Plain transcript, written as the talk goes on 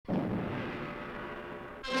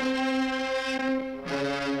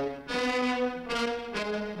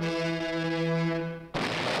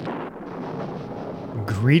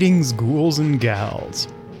Greetings, ghouls and gals.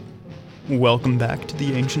 Welcome back to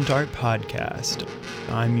the Ancient Art Podcast.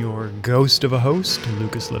 I'm your ghost of a host,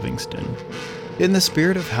 Lucas Livingston. In the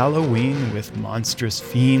spirit of Halloween, with monstrous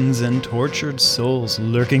fiends and tortured souls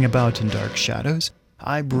lurking about in dark shadows,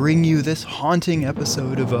 I bring you this haunting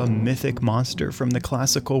episode of a mythic monster from the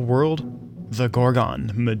classical world, the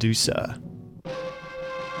Gorgon Medusa.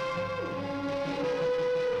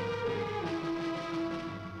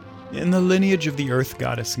 In the lineage of the earth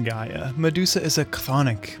goddess Gaia, Medusa is a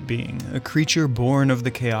chthonic being, a creature born of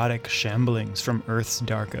the chaotic shamblings from Earth's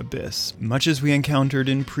dark abyss, much as we encountered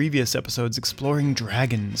in previous episodes exploring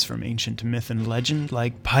dragons from ancient myth and legend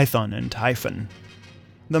like Python and Typhon.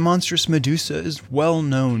 The monstrous Medusa is well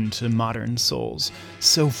known to modern souls,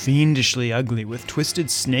 so fiendishly ugly with twisted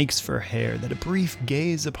snakes for hair that a brief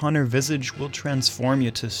gaze upon her visage will transform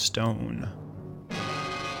you to stone.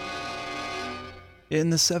 In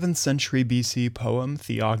the 7th century BC poem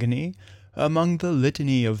Theogony, among the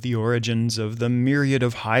litany of the origins of the myriad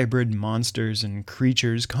of hybrid monsters and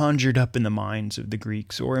creatures conjured up in the minds of the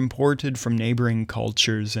Greeks or imported from neighboring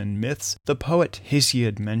cultures and myths, the poet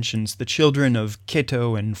Hesiod mentions the children of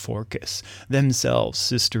Ceto and Phorcys, themselves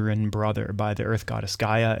sister and brother by the earth goddess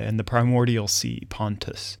Gaia and the primordial sea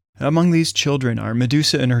Pontus. Among these children are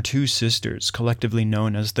Medusa and her two sisters, collectively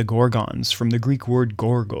known as the Gorgons, from the Greek word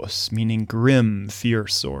gorgos, meaning grim,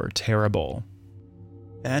 fierce, or terrible.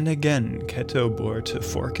 And again, Ceto bore to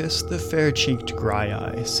Phorcys the fair-cheeked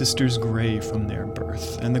Graiai, sisters grey from their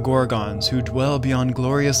birth, and the Gorgons who dwell beyond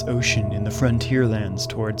glorious ocean in the frontier lands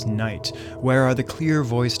towards night, where are the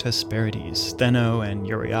clear-voiced Hesperides, Stheno and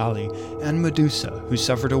Euryale, and Medusa, who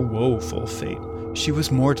suffered a woeful fate. She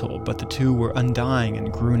was mortal, but the two were undying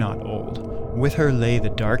and grew not old. With her lay the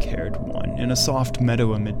dark-haired one in a soft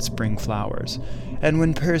meadow amid spring flowers, and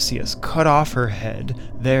when Perseus cut off her head,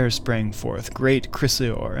 there sprang forth great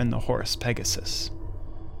Chrysaor and the horse Pegasus.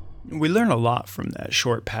 We learn a lot from that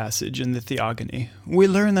short passage in the Theogony. We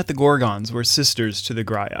learn that the Gorgons were sisters to the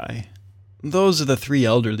Graiai. Those are the three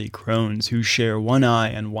elderly crones who share one eye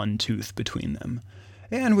and one tooth between them.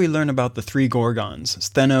 And we learn about the three Gorgons,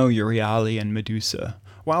 Stheno, Euryale, and Medusa.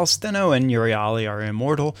 While Stheno and Euryale are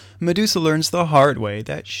immortal, Medusa learns the hard way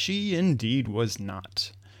that she indeed was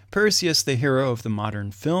not. Perseus, the hero of the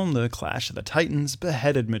modern film The Clash of the Titans,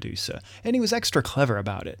 beheaded Medusa, and he was extra clever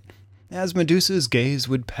about it. As Medusa's gaze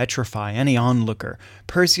would petrify any onlooker,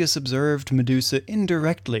 Perseus observed Medusa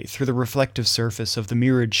indirectly through the reflective surface of the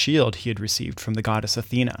mirrored shield he had received from the goddess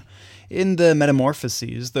Athena. In the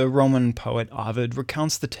Metamorphoses, the Roman poet Ovid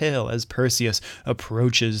recounts the tale as Perseus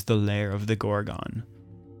approaches the lair of the Gorgon.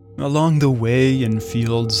 Along the way, in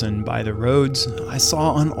fields, and by the roads, I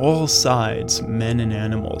saw on all sides men and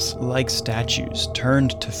animals, like statues,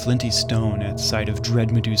 turned to flinty stone at sight of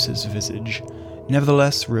dread Medusa's visage.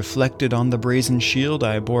 Nevertheless, reflected on the brazen shield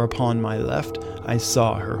I bore upon my left, I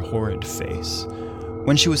saw her horrid face.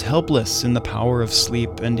 When she was helpless in the power of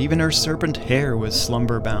sleep, and even her serpent hair was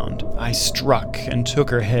slumber-bound, I struck and took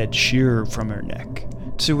her head sheer from her neck.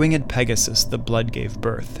 To winged Pegasus the blood gave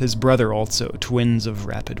birth, his brother also, twins of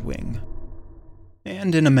rapid wing.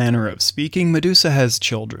 And in a manner of speaking, Medusa has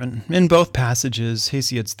children. In both passages,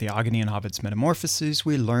 Hesiod's Theogony and Ovid's Metamorphoses,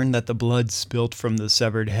 we learn that the blood spilt from the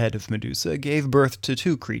severed head of Medusa gave birth to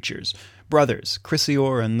two creatures, brothers,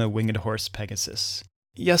 Chrysaor and the winged horse Pegasus.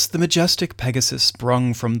 Yes, the majestic Pegasus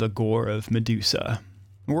sprung from the gore of Medusa.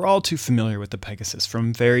 We're all too familiar with the Pegasus,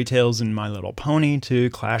 from fairy tales and My Little Pony to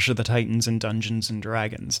Clash of the Titans and Dungeons and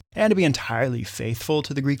Dragons. And to be entirely faithful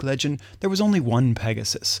to the Greek legend, there was only one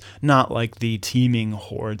Pegasus, not like the teeming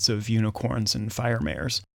hordes of unicorns and fire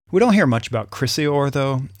mares. We don't hear much about Chrysaor,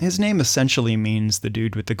 though. His name essentially means the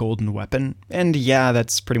dude with the golden weapon, and yeah,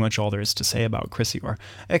 that's pretty much all there is to say about Chrysaor,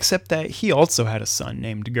 except that he also had a son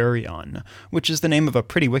named Geryon, which is the name of a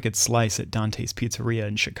pretty wicked slice at Dante's Pizzeria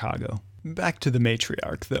in Chicago. Back to the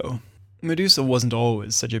matriarch, though. Medusa wasn't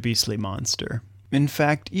always such a beastly monster. In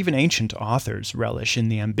fact, even ancient authors relish in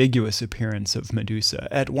the ambiguous appearance of Medusa,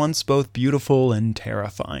 at once both beautiful and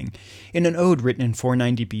terrifying. In an ode written in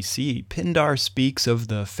 490 BC, Pindar speaks of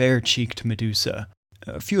the fair-cheeked Medusa.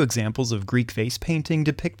 A few examples of Greek face painting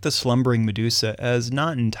depict the slumbering Medusa as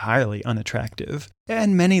not entirely unattractive,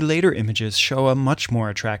 and many later images show a much more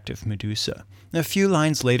attractive Medusa. A few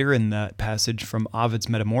lines later in that passage from Ovid's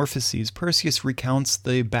Metamorphoses, Perseus recounts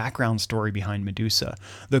the background story behind Medusa,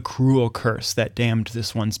 the cruel curse that damned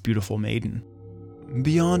this once beautiful maiden.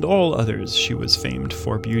 Beyond all others, she was famed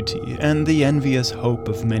for beauty, and the envious hope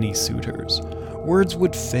of many suitors. Words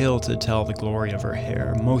would fail to tell the glory of her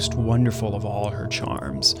hair, most wonderful of all her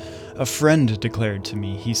charms. A friend declared to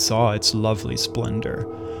me he saw its lovely splendor.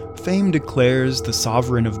 Fame declares the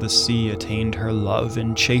sovereign of the sea attained her love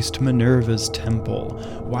and chased Minerva's temple.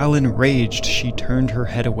 While enraged, she turned her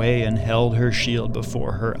head away and held her shield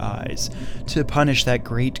before her eyes. To punish that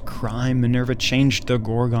great crime, Minerva changed the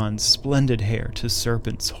Gorgon's splendid hair to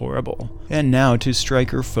serpents horrible. And now, to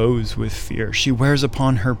strike her foes with fear, she wears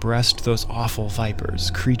upon her breast those awful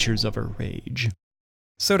vipers, creatures of her rage.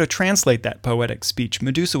 So to translate that poetic speech,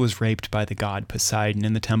 Medusa was raped by the god Poseidon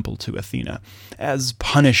in the temple to Athena. As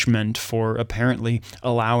punishment for apparently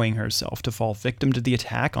allowing herself to fall victim to the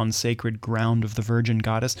attack on sacred ground of the virgin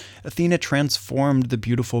goddess, Athena transformed the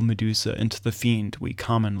beautiful Medusa into the fiend we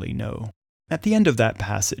commonly know. At the end of that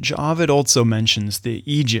passage, Ovid also mentions the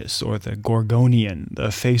aegis, or the Gorgonian,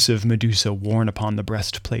 the face of Medusa worn upon the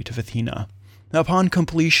breastplate of Athena. Upon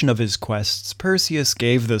completion of his quests, Perseus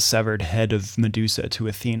gave the severed head of Medusa to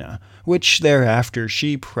Athena, which thereafter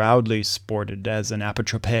she proudly sported as an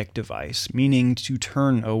apotropaic device, meaning to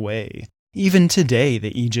turn away. Even today,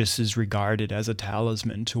 the aegis is regarded as a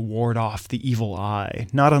talisman to ward off the evil eye,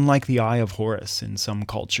 not unlike the Eye of Horus in some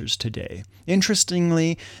cultures today.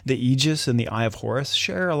 Interestingly, the aegis and the Eye of Horus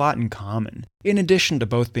share a lot in common. In addition to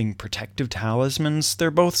both being protective talismans,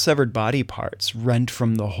 they're both severed body parts, rent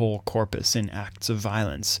from the whole corpus in acts of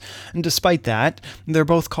violence. And despite that, they're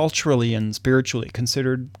both culturally and spiritually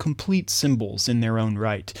considered complete symbols in their own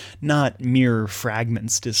right, not mere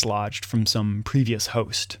fragments dislodged from some previous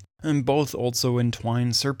host. And both also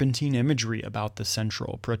entwine serpentine imagery about the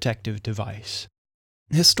central protective device.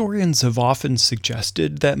 Historians have often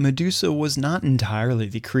suggested that Medusa was not entirely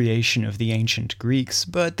the creation of the ancient Greeks,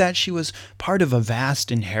 but that she was part of a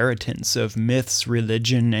vast inheritance of myths,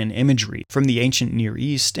 religion, and imagery from the ancient Near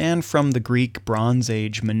East and from the Greek Bronze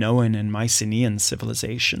Age, Minoan, and Mycenaean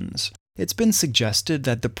civilizations. It's been suggested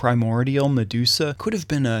that the primordial Medusa could have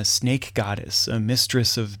been a snake goddess, a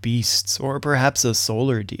mistress of beasts, or perhaps a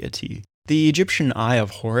solar deity. The Egyptian Eye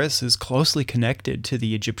of Horus is closely connected to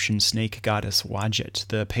the Egyptian snake goddess Wadjet,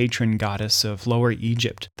 the patron goddess of Lower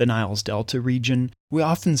Egypt, the Nile's delta region. We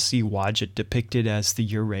often see Wadjet depicted as the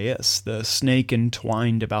uraeus, the snake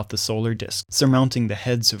entwined about the solar disk, surmounting the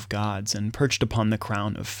heads of gods and perched upon the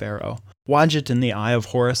crown of Pharaoh. Wadjet and the Eye of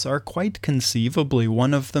Horus are quite conceivably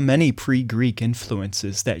one of the many pre-Greek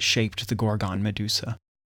influences that shaped the Gorgon Medusa.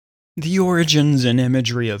 The origins and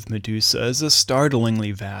imagery of Medusa is a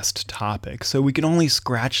startlingly vast topic, so we can only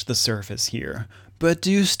scratch the surface here. But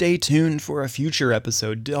do stay tuned for a future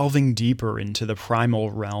episode delving deeper into the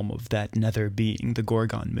primal realm of that nether being, the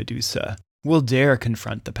Gorgon Medusa. We'll dare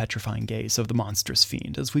confront the petrifying gaze of the monstrous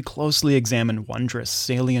fiend as we closely examine wondrous,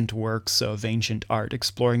 salient works of ancient art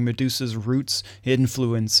exploring Medusa's roots,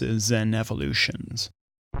 influences, and evolutions.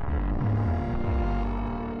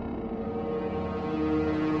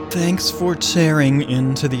 Thanks for tearing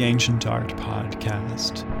into the Ancient Art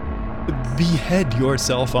Podcast. Behead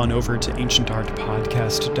yourself on over to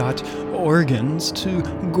ancientartpodcast.organs to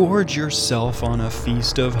gorge yourself on a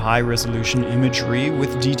feast of high-resolution imagery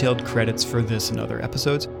with detailed credits for this and other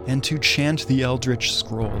episodes, and to chant the eldritch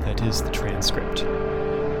scroll that is the transcript.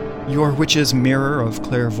 Your witch's mirror of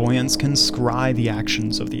clairvoyance can scry the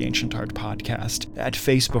actions of the Ancient Art Podcast at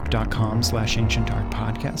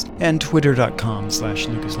facebook.com/ancientartpodcast and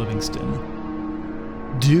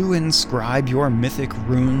twitter.com/LucasLivingston. Do inscribe your mythic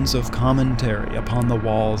runes of commentary upon the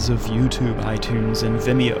walls of YouTube, iTunes, and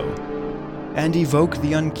Vimeo, and evoke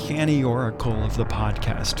the uncanny oracle of the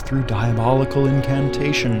podcast through diabolical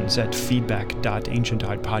incantations at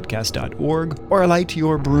feedback.ancientartpodcast.org, or light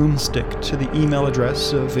your broomstick to the email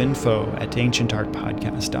address of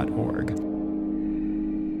info@ancientartpodcast.org.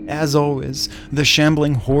 As always, the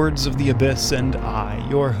shambling hordes of the abyss and I,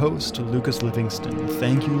 your host, Lucas Livingston,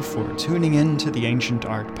 thank you for tuning in to the Ancient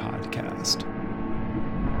Art Podcast.